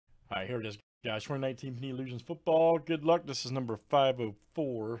All right, here it is, guys. 2019 Panini Illusions football. Good luck. This is number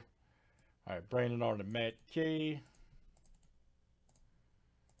 504. All right, Brandon R. and Matt K.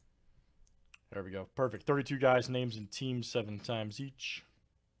 There we go. Perfect. 32 guys, names and teams 7 times each.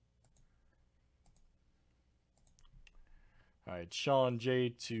 All right, Sean J.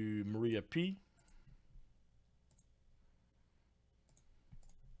 to Maria P.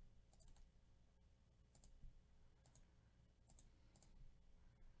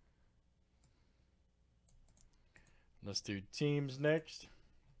 Let's do teams next.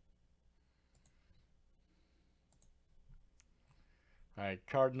 All right,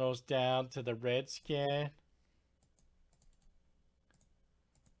 Cardinals down to the Redskins.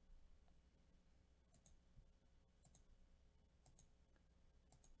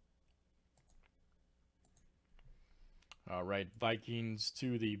 All right, Vikings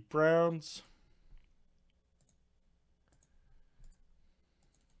to the Browns.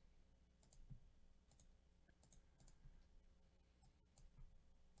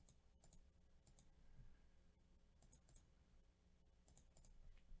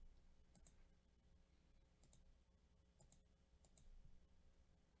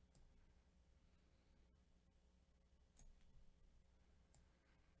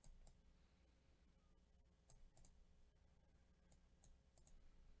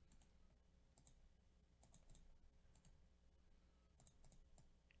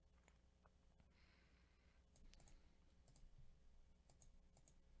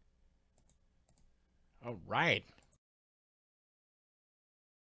 All right.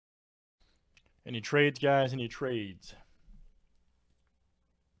 Any trades, guys? Any trades?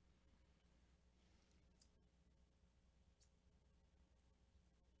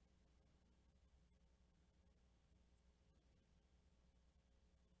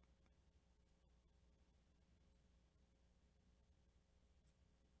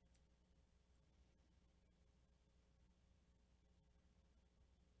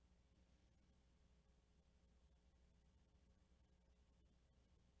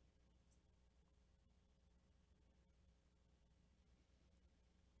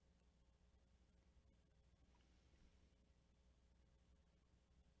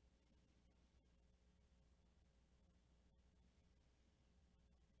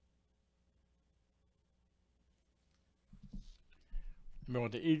 I'm going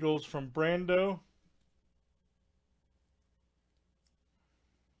with the Eagles from Brando.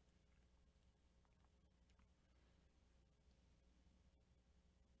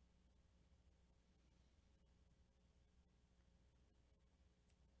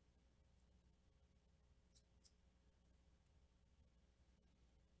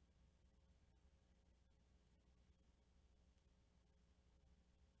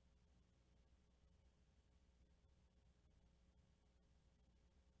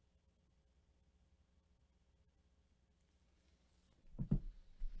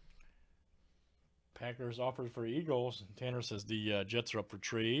 Packers offers for Eagles. Tanner says the Jets are up for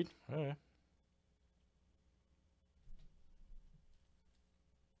trade. All right.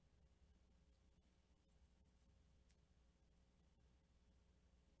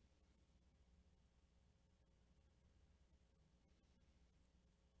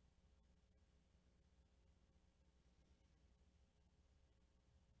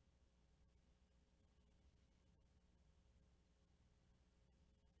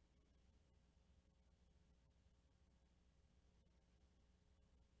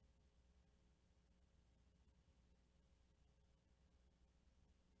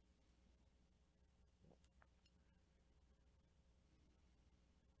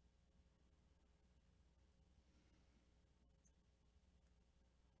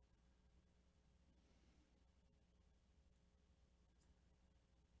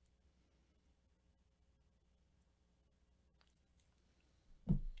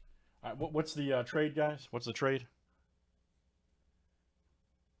 All right, what's the trade, guys? What's the trade?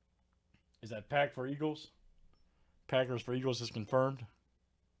 Is that Pack for Eagles? Packers for Eagles is confirmed.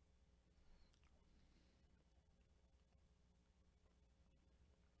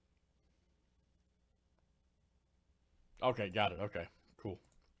 Okay, got it. Okay, cool.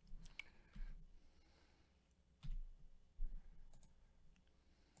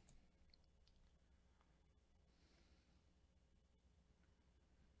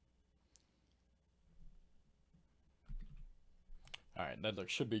 All right, that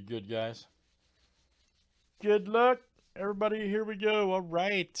should be good, guys. Good luck, everybody. Here we go. All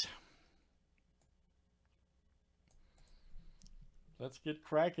right. Let's get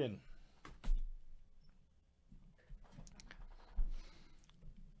cracking.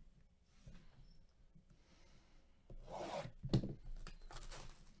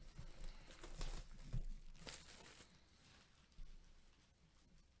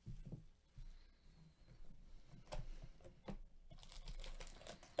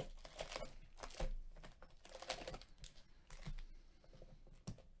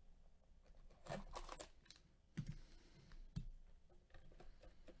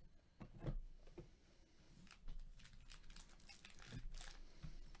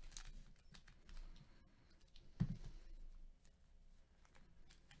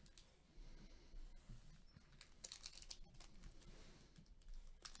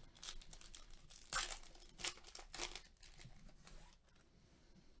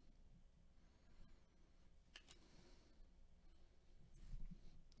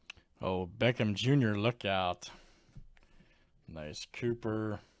 Oh, Beckham Jr., look out. Nice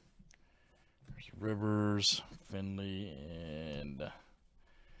Cooper. There's Rivers, Finley, and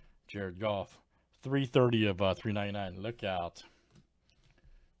Jared Goff. 330 of 399. Look out.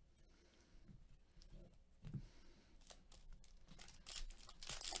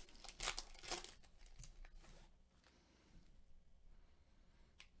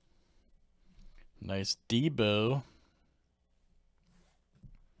 Nice Debo.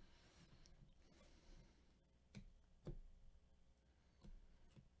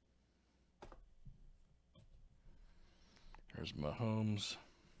 There's Mahomes.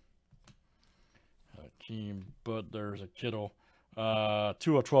 Hakeem Butler's a Kittle. 2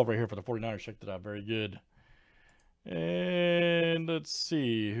 of 12 right here for the 49ers. Checked it out. Very good. And let's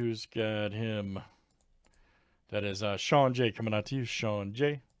see who's got him. That is Sean J coming out to you. Sean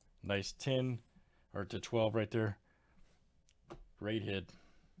J. Nice 10 or to 12 right there. Great hit.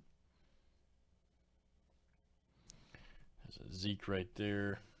 There's a Zeke right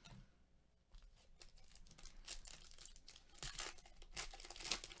there.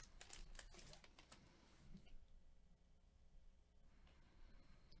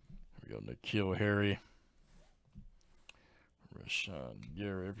 Here we go. N'Keal Harry. Rashawn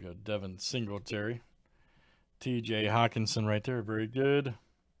Gary. We got Devin Singletary. TJ Hawkinson right there. Very good.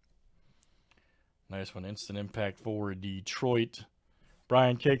 Nice one. Instant impact for Detroit.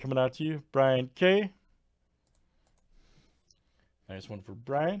 Brian K coming out to you. Brian K. Nice one for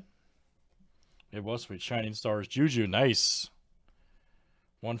Brian. It was sweet. Shining Stars. Juju. Nice.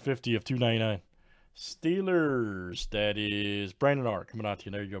 150 of 299. Steelers. That is Brandon R. coming out to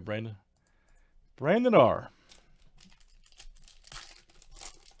you. There you go, Brandon. Brandon R.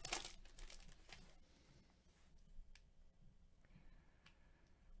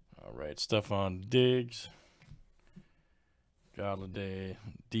 All right. Stephon Diggs. Galladay.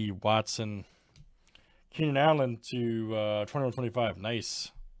 D. Watson. Keenan Allen to 21-25.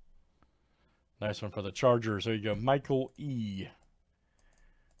 Nice. Nice one for the Chargers. There you go. Michael E.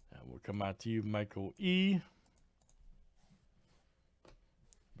 That will come out to you, Michael E.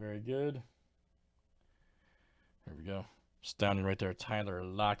 Very good. There we go. Astounding right there. Tyler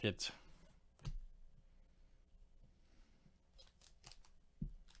Lockett.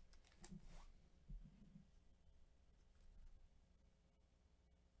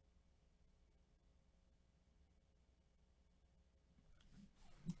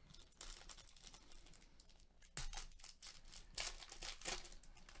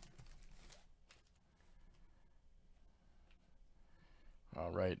 All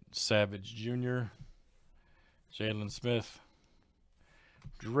right, Savage Jr., Jalen Smith,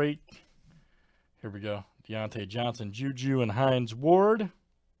 Drake. Here we go. Deontay Johnson, Juju, and Hines Ward.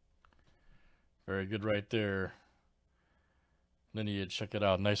 Very good right there. Lineage, check it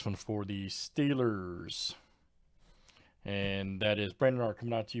out. Nice one for the Steelers. And that is Brandon R.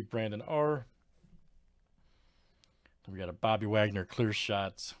 coming out to you, Brandon R. Then we got a Bobby Wagner clear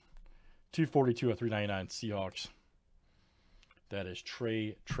shots. 242 of 399 Seahawks. That is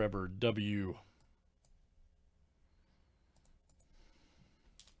Trevor W.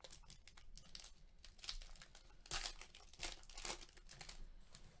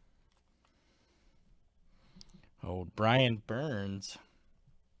 Old Brian Burns.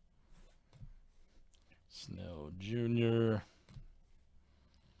 Snell Jr.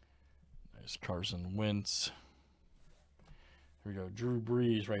 Nice Carson Wentz. Here we go. Drew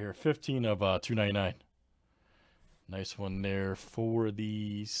Brees right here. 15 of 299. Nice one there for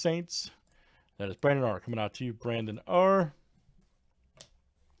the Saints. That is Brandon R. coming out to you, Brandon R.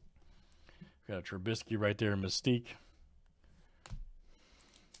 Got a Trubisky right there, Mystique.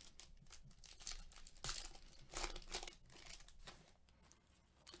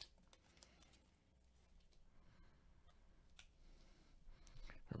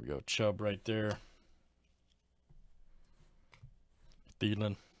 There we go, Chubb right there.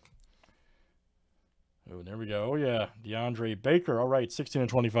 Thielen. Oh, there we go. Oh, yeah. DeAndre Baker. All right. 16 and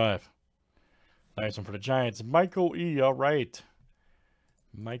 25. Nice one for the Giants. Michael E. All right.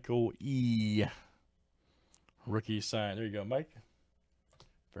 Michael E. Rookie sign. There you go, Mike.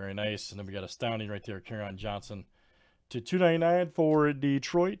 Very nice. And then we got astounding right there. Kerryon Johnson to 299 for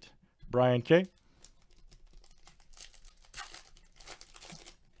Detroit. Brian K.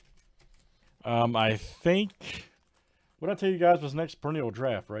 I think what I tell you guys was next perennial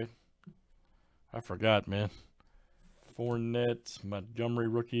draft, right? I forgot, man. Fournette, Montgomery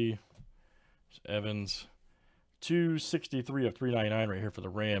rookie, Evans, 263 of 399 right here for the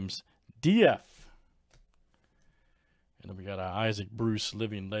Rams. DF. And then we got Isaac Bruce,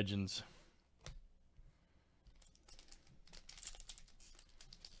 Living Legends.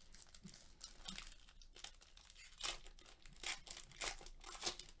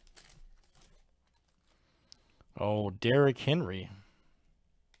 Oh, Derrick Henry.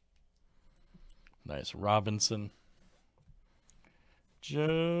 Nice. Robinson.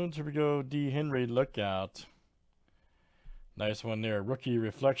 Jones. Here we go. D. Henry. Look out. Nice one there. Rookie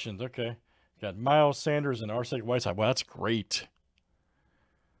Reflections. Okay. Got Miles Sanders and Arctic Whiteside. Well, that's great.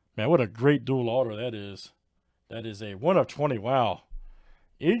 Man, what a great dual auto that is. That is a 1 of 20. Wow.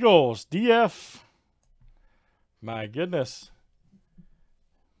 Eagles. DF. My goodness.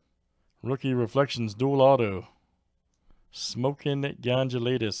 Rookie Reflections dual auto. Smoking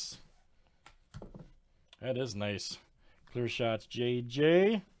Gondolatus. That is nice. Clear Shots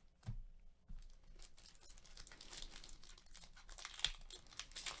JJ.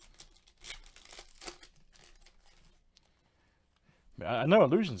 I know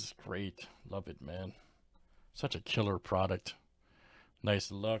Illusions is great. Love it, man. Such a killer product.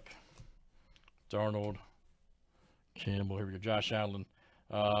 Nice luck. Darnold. Campbell. Here we go. Josh Allen.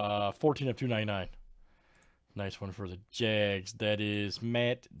 14 of 299. Nice one for the Jags. That is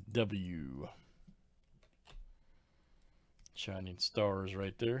Matt W. Shining Stars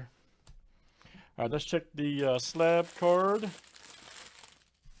right there. All right, let's check the slab card.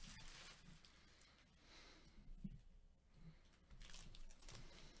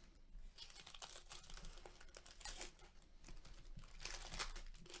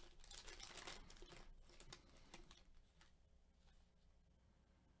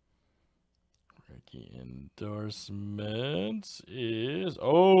 Endorsements is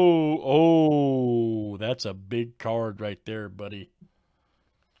that's a big card right there, buddy.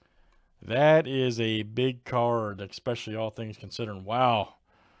 That is a big card, especially all things considering. Wow.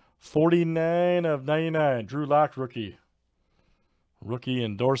 49 of 99. Drew Lock rookie. Rookie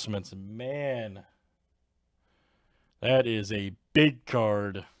endorsements. Man. That is a big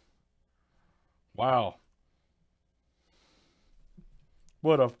card. Wow.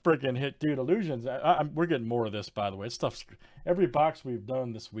 What a freaking hit, dude. Illusions. We're getting more of this, by the way. Stuff's, every box we've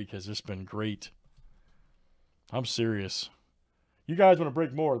done this week has just been great. I'm serious. You guys want to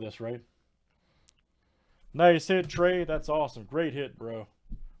break more of this, right? Nice hit, Trey. That's awesome. Great hit, bro.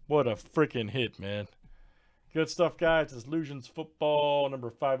 What a freaking hit, man. Good stuff, guys. It's Illusions Football number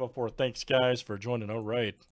 504. Thanks, guys, for joining. All right.